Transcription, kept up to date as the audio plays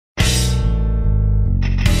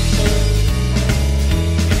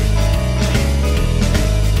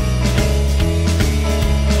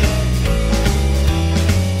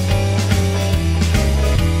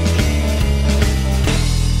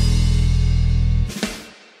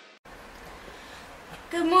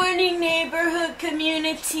morning, neighborhood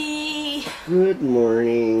community. Good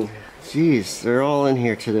morning. Jeez, they're all in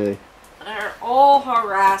here today. They're all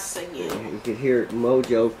harassing you. You could hear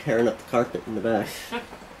Mojo tearing up the carpet in the back.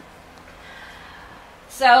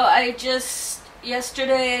 So I just,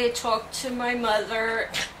 yesterday I talked to my mother,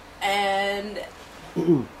 and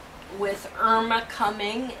with Irma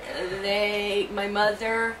coming, my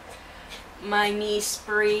mother, my niece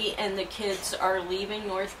Bree, and the kids are leaving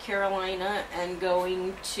North Carolina and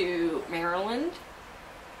going to Maryland.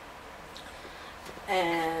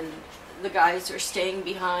 And the guys are staying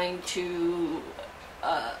behind to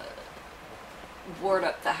board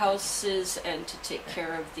up the houses and to take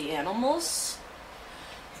care of the animals.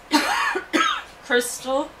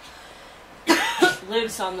 Crystal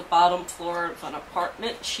lives on the bottom floor of an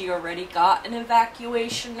apartment. She already got an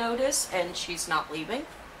evacuation notice and she's not leaving.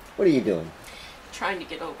 What are you doing? Trying to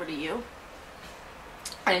get over to you.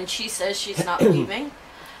 And she says she's not leaving.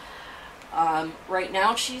 Right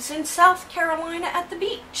now she's in South Carolina at the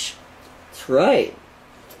beach. That's right.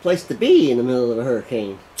 It's a place to be in the middle of a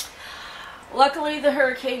hurricane. Luckily the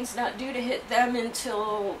hurricane's not due to hit them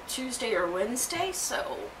until Tuesday or Wednesday,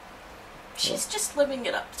 so she's just living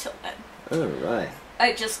it up till then. Alright.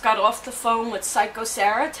 I just got off the phone with Psycho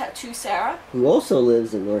Sarah, Tattoo Sarah. Who also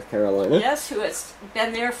lives in North Carolina. Yes, who has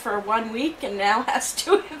been there for 1 week and now has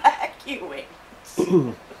to evacuate.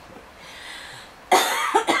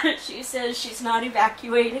 She says she's not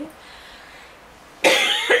evacuating.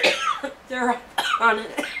 They're on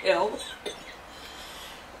a hill.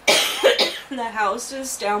 The house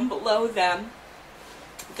is down below them.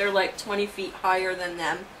 They're like 20 feet higher than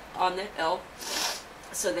them on the hill,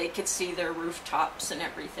 so they could see their rooftops and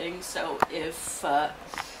everything. So if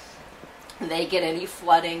they get any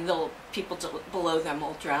flooding, people below them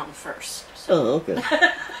will drown first. So. Oh, okay.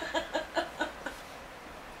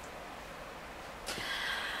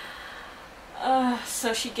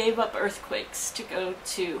 So she gave up earthquakes to go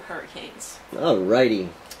to hurricanes. Alrighty.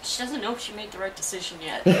 She doesn't know if she made the right decision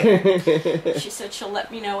yet. She said she'll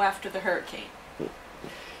let me know after the hurricane.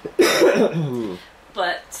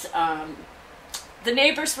 But the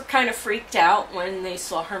neighbors were kind of freaked out when they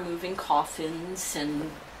saw her moving coffins and,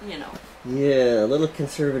 you know. Yeah, a little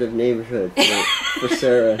conservative neighborhood for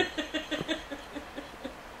Sarah.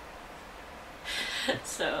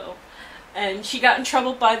 So, and she got in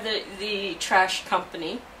trouble by the trash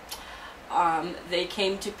company. They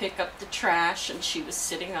came to pick up the trash, and she was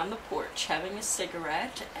sitting on the porch having a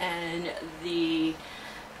cigarette, and the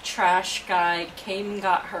trash guy came and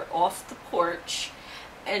got her off the porch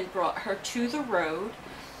and brought her to the road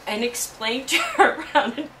and explained to her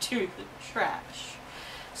how to do the trash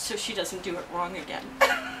so she doesn't do it wrong again.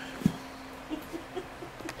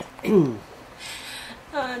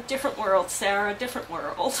 Different world, Sarah, different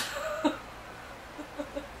world.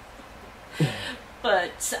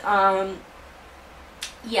 But,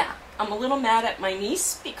 yeah, I'm a little mad at my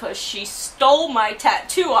niece because she stole my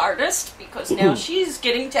tattoo artist, because now she's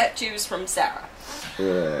getting tattoos from Sarah.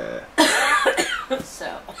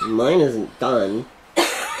 So. Mine isn't done.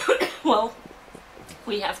 Well,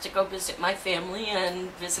 we have to go visit my family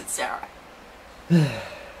and visit Sarah. Alright.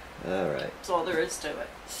 That's all there is to it.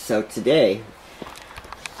 So today,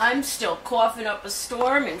 I'm still coughing up a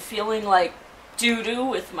storm and feeling like doo-doo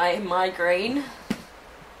with my migraine.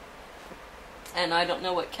 And I don't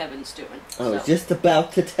know what Kevin's doing. I was just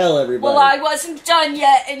about to tell everybody. Well, I wasn't done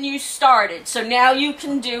yet, and you started. So now you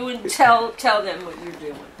can do and tell them what you're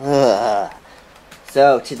doing.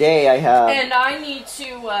 So today I have... And I need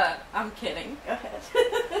to, I'm kidding. Go ahead.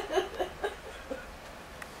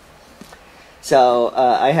 So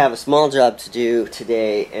I have a small job to do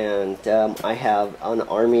today, and I have an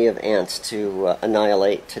army of ants to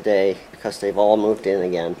annihilate today because they've all moved in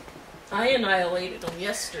again. I annihilated them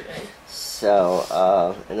yesterday.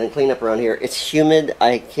 So, and then clean up around here. It's humid.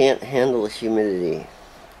 I can't handle the humidity.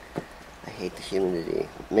 I hate the humidity.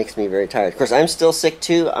 It makes me very tired. Of course, I'm still sick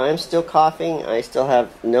too. I'm still coughing. I still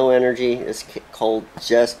have no energy. This cold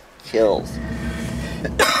just kills.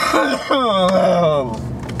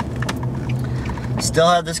 Still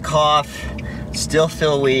have this cough. Still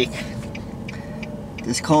feel weak.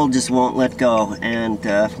 This cold just won't let go. And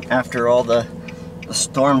after all the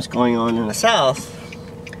storms going on in the south,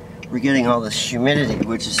 we're getting all this humidity,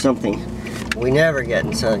 which is something we never get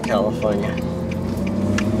in Southern California.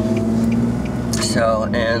 So,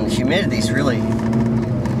 and the humidity's really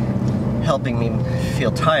helping me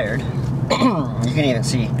feel tired. You can even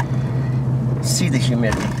see the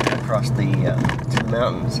humidity across the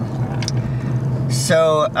mountains.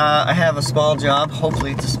 So I have a small job.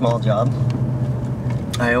 Hopefully it's a small job.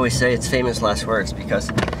 I always say it's famous last words because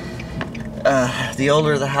the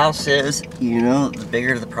older the house is, you know, the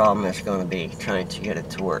bigger the problem is going to be trying to get it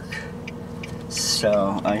to work.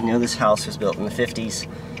 So I know this house was built in the 50s,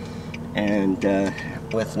 and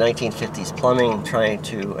with 1950s plumbing, trying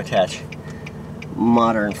to attach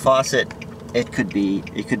modern faucet, it could be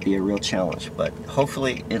a real challenge. But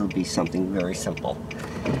hopefully it'll be something very simple.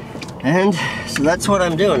 And so that's what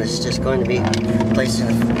I'm doing. It's just going to be placing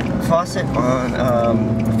a faucet on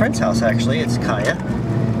a friend's house. Actually, it's Kaya.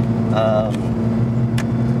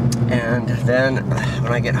 And then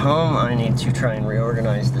when I get home, I need to try and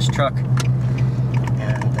reorganize this truck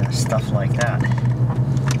and stuff like that.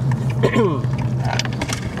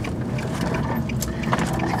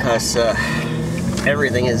 Because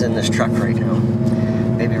everything is in this truck right now.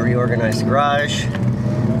 Maybe reorganize the garage.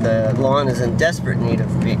 The lawn is in desperate need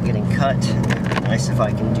of getting cut. Nice if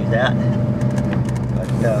I can do that. But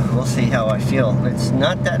we'll see how I feel. It's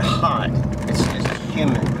not that hot. It's just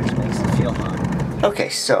humid, which makes it feel hot. Okay,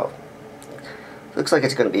 so looks like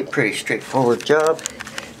it's going to be a pretty straightforward job.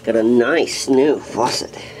 Got a nice new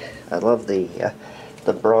faucet. I love the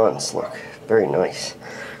bronze look. Very nice.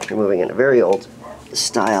 Removing in a very old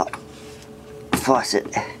style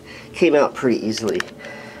faucet. Came out pretty easily,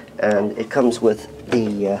 and it comes with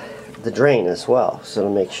the drain as well, so to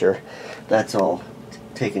make sure that's all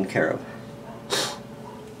taken care of.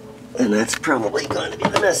 And that's probably going to be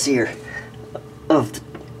the messier of the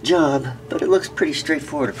job, but it looks pretty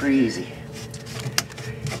straightforward, pretty easy.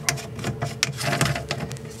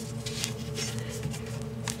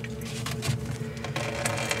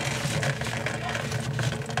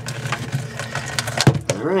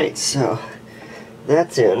 Alright, so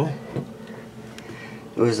that's in.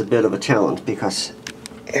 It was a bit of a challenge because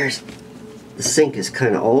the sink is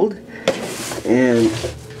kind of old and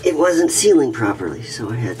it wasn't sealing properly, so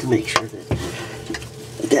I had to make sure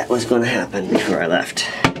that was going to happen before I left.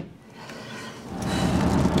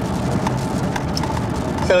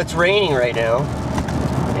 So it's raining right now,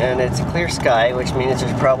 and it's a clear sky, which means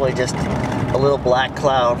there's probably just a little black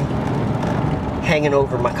cloud hanging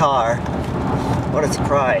over my car. What a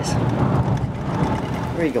surprise.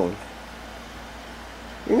 Where are you going?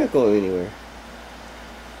 You're not going anywhere.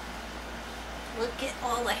 Look at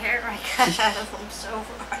all the hair I got out of him so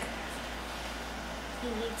far. He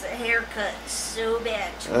needs a haircut so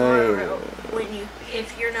bad tomorrow.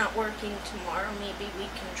 If you're not working tomorrow, maybe we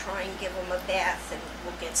can try and give him a bath and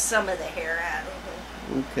we'll get some of the hair out of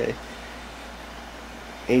him. Okay.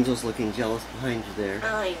 Angel's looking jealous behind you there.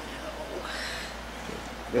 I know.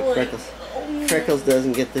 But Freckles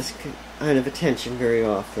doesn't get this kind of attention very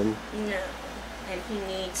often. No. And he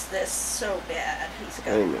needs this so bad. He's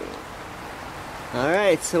got. I know.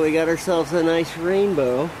 Alright, so we got ourselves a nice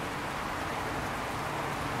rainbow.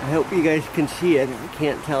 I hope you guys can see it. You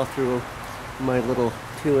can't tell through my little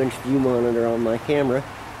 2-inch view monitor on my camera,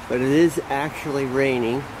 but it is actually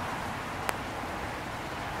raining.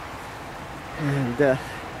 And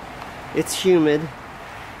it's humid,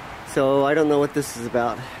 so I don't know what this is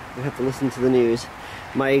about. We have to listen to the news.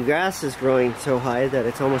 My grass is growing so high that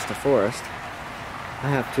it's almost a forest. I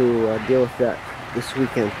have to deal with that this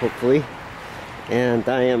weekend, hopefully. And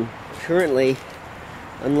I am currently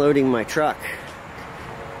unloading my truck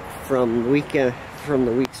from the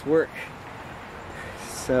week's work.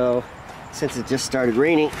 So, since it just started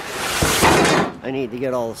raining, I need to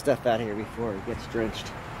get all the stuff out of here before it gets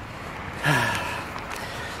drenched.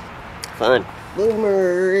 Fun.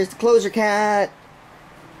 Boomer's the closer cat.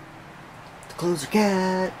 The closer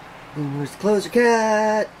cat. Boomer's the closer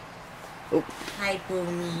cat. Oh. Hi,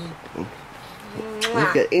 Boomy.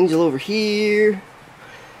 We've got Angel over here.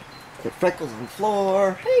 Got Freckles on the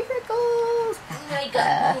floor. Hey, Freckles! I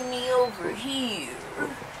got Boomy over here.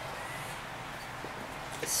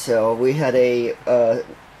 So we had a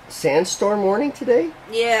sandstorm warning today?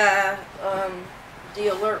 Yeah, the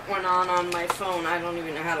alert went on my phone. I don't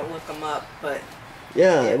even know how to look them up, but...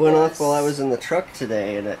 Yeah, it went off while I was in the truck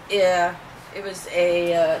today. And yeah, it was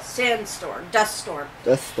a sandstorm, dust storm.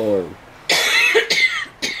 Dust storm.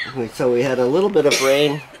 So we had a little bit of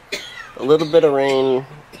rain,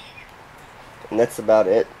 and that's about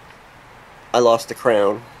it. I lost a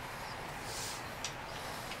crown.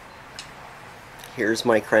 Here's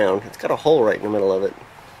my crown. It's got a hole right in the middle of it.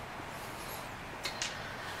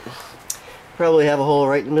 Probably have a hole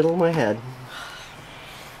right in the middle of my head.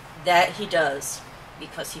 That he does,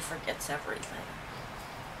 because he forgets everything.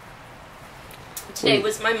 Today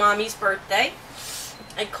was my mommy's birthday.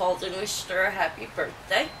 I called and wished her a happy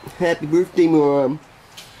birthday. Happy birthday, Mom.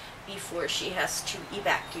 Before she has to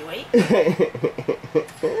evacuate.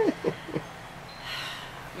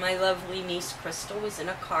 My lovely niece Crystal was in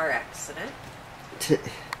a car accident.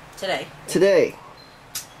 Today. Today.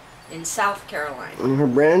 In South Carolina. In her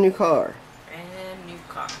brand new car. Brand new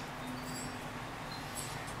car.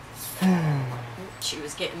 She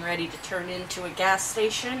was getting ready to turn into a gas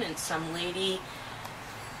station, and some lady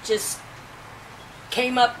just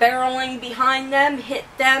came up barreling behind them, hit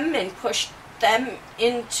them, and pushed them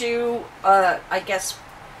into, I guess,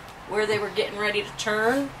 where they were getting ready to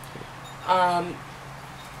turn.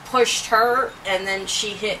 Pushed her, and then she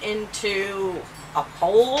hit into a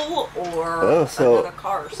pole or another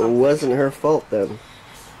car or something. It wasn't her fault then.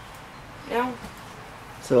 No.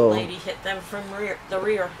 So the lady hit them from the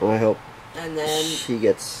rear. I hope and then she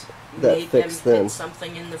gets that fixed them then. Hit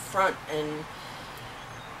something in the front and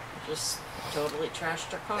just totally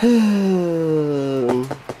trashed her car.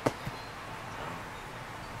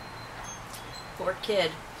 Poor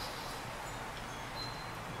kid.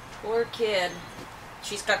 Poor kid.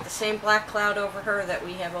 She's got the same black cloud over her that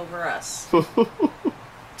we have over us.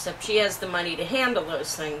 Except she has the money to handle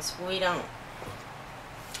those things. We don't.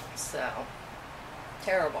 So,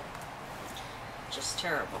 terrible. Just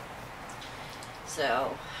terrible.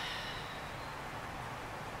 So,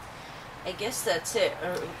 I guess that's it.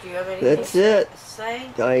 Or do you have anything to say?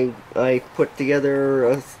 I put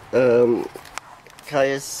together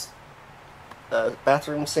Kaya's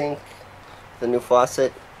bathroom sink, the new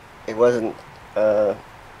faucet. It wasn't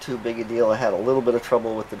too big a deal. I had a little bit of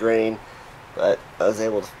trouble with the drain, but I was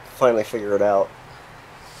able to finally figure it out.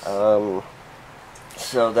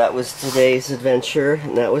 So that was today's adventure,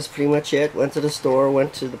 and that was pretty much it. Went to the store,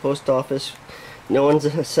 went to the post office. No one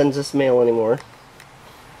sends us mail anymore.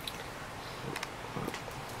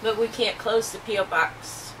 But we can't close the P.O.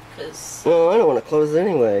 box, because... Well, I don't want to close it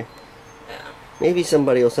anyway. Yeah. Maybe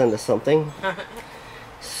somebody will send us something.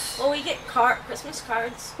 Well, we get Christmas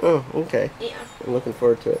cards. Oh, okay. Yeah. I'm looking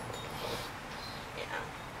forward to it. Yeah.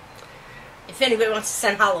 If anybody wants to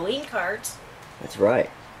send Halloween cards. That's right.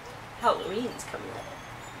 Halloween's coming up.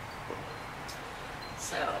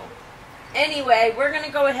 So, anyway, we're going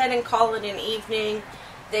to go ahead and call it an evening.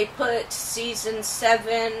 They put season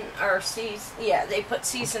 7, they put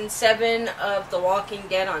season 7 of The Walking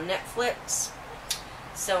Dead on Netflix.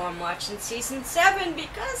 So I'm watching season 7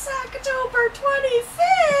 because October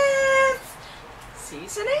 25th,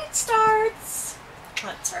 season 8 starts.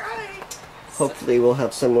 That's right. Hopefully we'll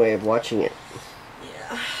have some way of watching it.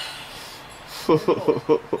 Yeah.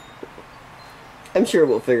 I'm sure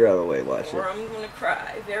we'll figure out a way to watch it. Or I'm going to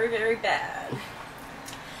cry very, very bad.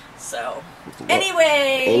 So,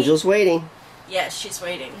 anyway. Angel's waiting. Yes, she's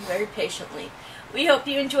waiting very patiently. We hope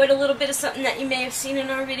you enjoyed a little bit of something that you may have seen in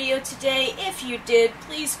our video today. If you did,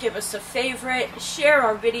 please give us a favorite, share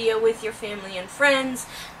our video with your family and friends,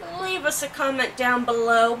 leave us a comment down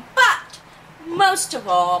below, but most of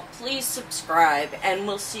all, please subscribe, and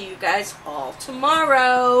we'll see you guys all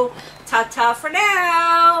tomorrow. Ta-ta for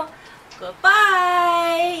now.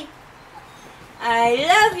 Goodbye. I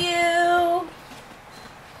love you.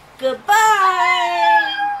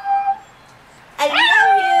 Goodbye. I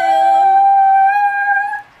love you.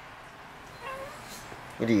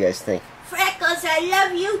 What do you guys think? Freckles, I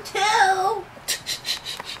love you too.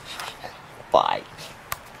 Bye.